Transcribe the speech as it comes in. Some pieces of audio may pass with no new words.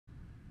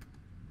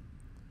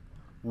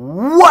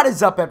What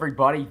is up,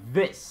 everybody?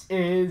 This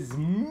is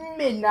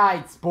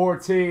Midnight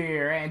Sports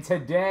here, and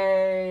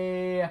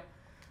today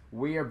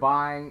we are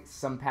buying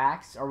some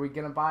packs. Are we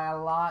gonna buy a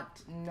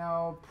lot?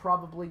 No,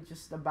 probably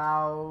just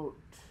about.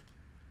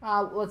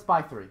 Let's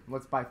buy three.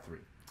 Let's buy three,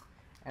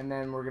 and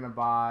then we're gonna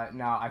buy.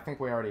 Now, I think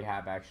we already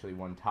have actually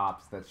one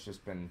Topps that's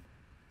just been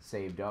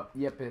saved up.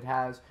 Yep, it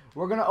has.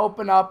 We're gonna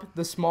open up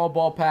the small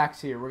ball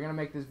packs here. We're gonna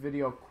make this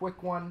video a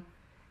quick one,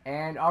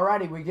 and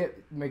alrighty, we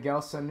get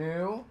Miguel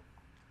Sanu.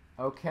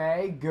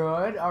 Okay,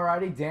 good.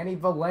 Alrighty, Danny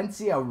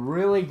Valencia,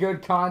 really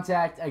good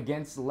contact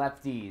against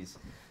lefties.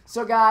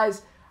 So,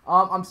 guys,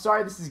 I'm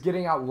sorry this is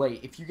getting out late.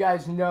 If you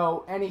guys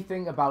know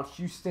anything about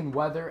Houston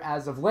weather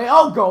as of late,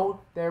 oh, gold.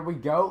 There we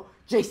go.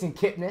 Jason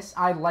Kipnis,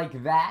 I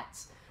like that.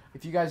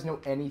 If you guys know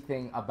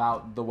anything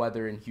about the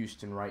weather in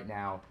Houston right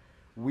now,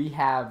 we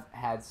have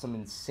had some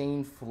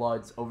insane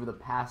floods over the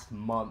past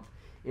month.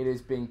 It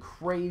has been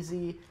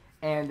crazy,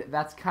 and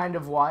that's kind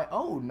of why.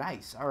 Oh,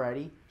 nice.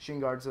 Alrighty, shin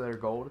guards are their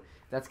gold.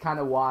 That's kind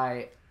of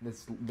why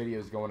this video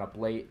is going up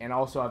late. And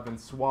also, I've been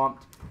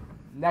swamped.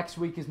 Next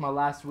week is my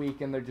last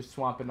week, and they're just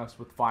swamping us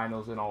with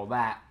finals and all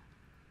that.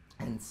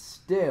 And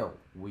still,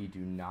 we do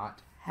not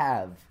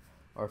have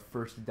our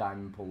first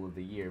diamond pull of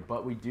the year.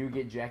 But we do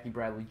get Jackie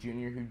Bradley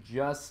Jr., who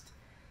just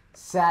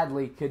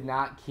sadly could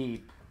not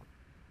keep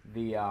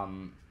the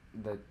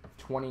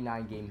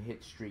 29-game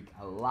hit streak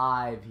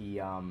alive.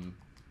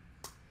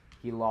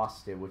 He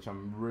lost it, which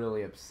I'm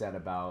really upset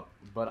about.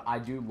 But I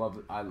do love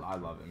it. I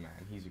love him, man.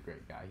 He's a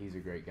great guy. He's a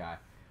great guy.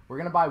 We're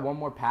going to buy one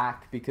more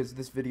pack because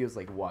this video is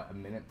like, what, a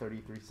minute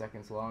 33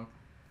 seconds long?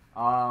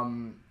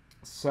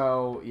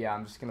 So, yeah,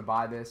 I'm just going to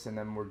buy this, and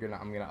then I'm going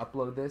to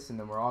upload this, and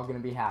then we're all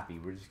going to be happy.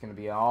 We're just going to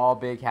be all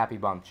big happy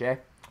bunch, eh?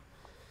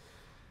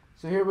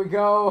 So here we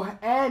go.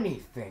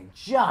 Anything.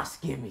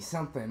 Just give me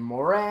something.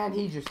 Moran,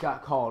 he just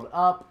got called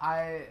up.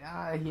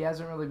 He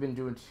hasn't really been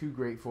doing too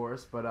great for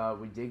us, but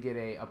we did get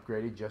a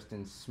upgraded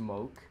Justin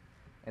Smoke.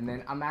 And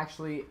then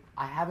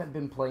I haven't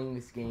been playing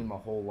this game a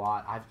whole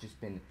lot. I've just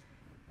been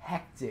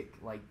hectic.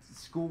 Like,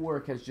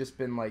 schoolwork has just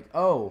been like,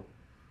 oh,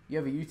 you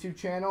have a YouTube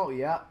channel?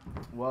 Yeah.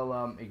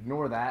 Well,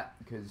 ignore that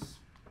because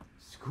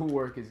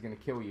schoolwork is going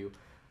to kill you.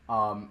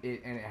 And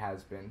it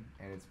has been,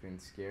 and it's been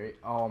scary.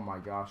 Oh my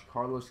gosh,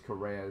 Carlos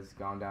Correa has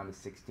gone down to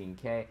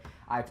 16K.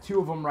 I have two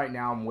of them right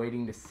now. I'm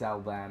waiting to sell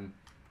them,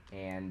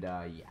 and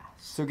yeah.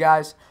 So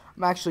guys,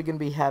 I'm actually going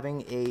to be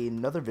having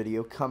another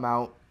video come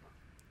out,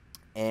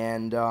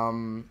 and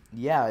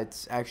yeah,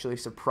 it's actually a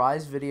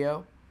surprise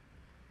video.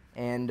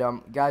 And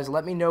guys,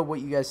 let me know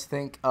what you guys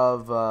think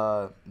of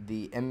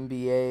the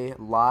NBA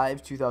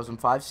Live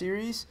 2005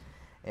 series,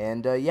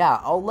 and yeah,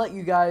 I'll let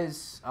you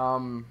guys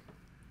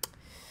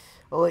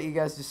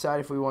decide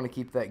if we want to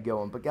keep that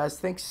going. But guys,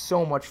 thanks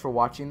so much for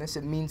watching this.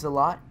 It means a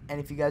lot. And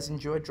if you guys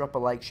enjoyed, drop a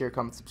like, share,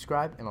 comment,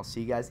 subscribe, and I'll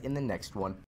see you guys in the next one.